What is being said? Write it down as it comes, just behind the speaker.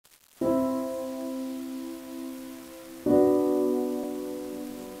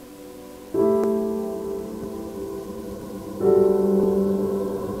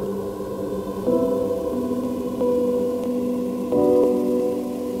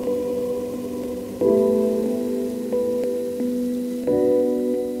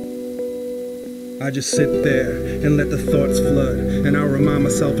I just sit there and let the thoughts flood, and I remind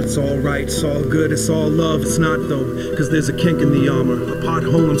myself it's alright, it's all good, it's all love. It's not though, cause there's a kink in the armor, a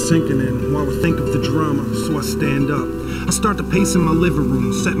pothole I'm sinking in while I think of the drama. So I stand up, I start to pace in my living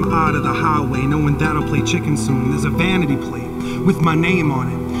room, set my eye to the highway, knowing that I'll play chicken soon. There's a vanity plate with my name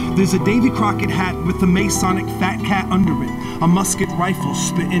on it. There's a Davy Crockett hat with a Masonic fat cat under it. A musket rifle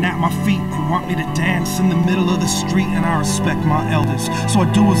spitting at my feet. They want me to dance in the middle of the street, and I respect my elders, so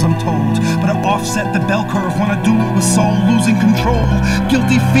I do as I'm told. But I offset the bell curve when I do it with soul, losing control.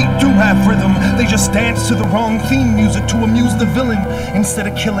 Guilty feet do have rhythm, they just dance to the wrong theme music to amuse the villain. Instead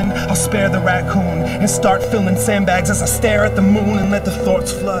of killing, I'll spare the raccoon and start filling sandbags as I stare at the moon and let the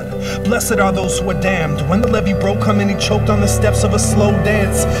thoughts flood. Blessed are those who are damned. When the levee broke, come and he choked on the steps of a slow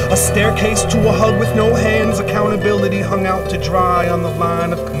dance. A staircase to a hug with no hands. Accountability hung out to dry on the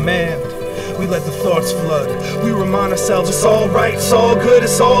line of command. We let the thoughts flood. We remind ourselves it's all right, it's all good,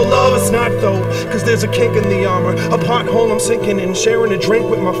 it's all love. It's not though, cause there's a kink in the armor, a pothole I'm sinking in. Sharing a drink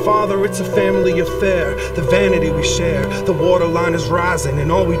with my father, it's a family affair. The vanity we share, the waterline is rising, and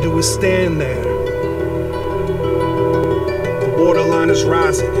all we do is stand there. The waterline is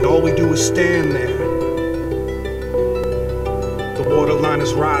rising, and all we do is stand there. The waterline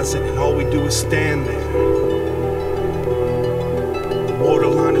is rising, and all we do is stand there. The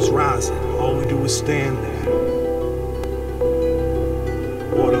waterline is rising, all we do is stand there.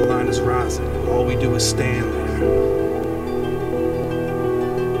 The waterline is rising, all we do is stand there.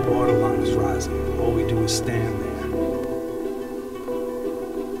 The waterline is rising, all we do is stand there.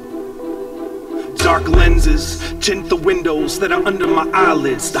 Dark lenses tint the windows that are under my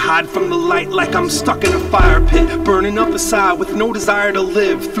eyelids to hide from the light, like I'm stuck in a fire pit, burning up inside with no desire to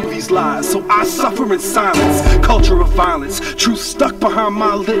live through these lies. So I suffer in silence, culture of violence, truth stuck behind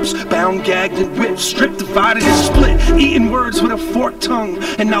my lips, bound, gagged, and whipped, stripped, divided, and split, eating words with a forked tongue.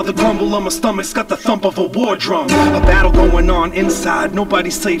 And now the grumble on my stomach's got the thump of a war drum. A battle going on inside,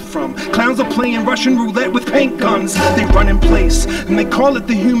 nobody's safe from. Clowns are playing Russian roulette with paint guns. They run in place, and they call it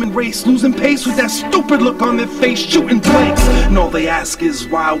the human race, losing pace with that stupid look on their face, shooting blanks. And all they ask is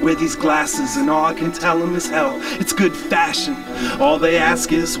why I wear these glasses, and all I can tell them is hell, it's good fashion. All they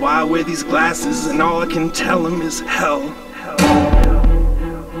ask is why I wear these glasses, and all I can tell them is hell.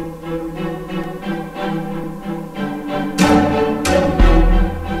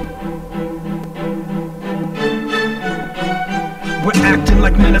 We're acting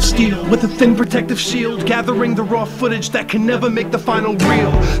like men of steel, with a thin protective shield, gathering the raw footage that can never make the final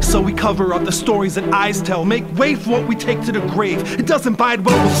reel. So we cover up the stories that eyes tell, make way for what we take to the grave. It doesn't bide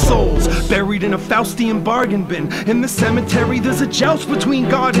well with souls, buried in a Faustian bargain bin. In the cemetery there's a joust between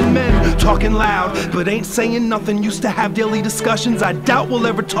God and men, talking loud but ain't saying nothing. Used to have daily discussions, I doubt we'll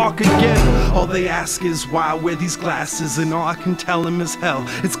ever talk again. All they ask is why I wear these glasses, and all I can tell them is hell,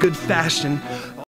 it's good fashion.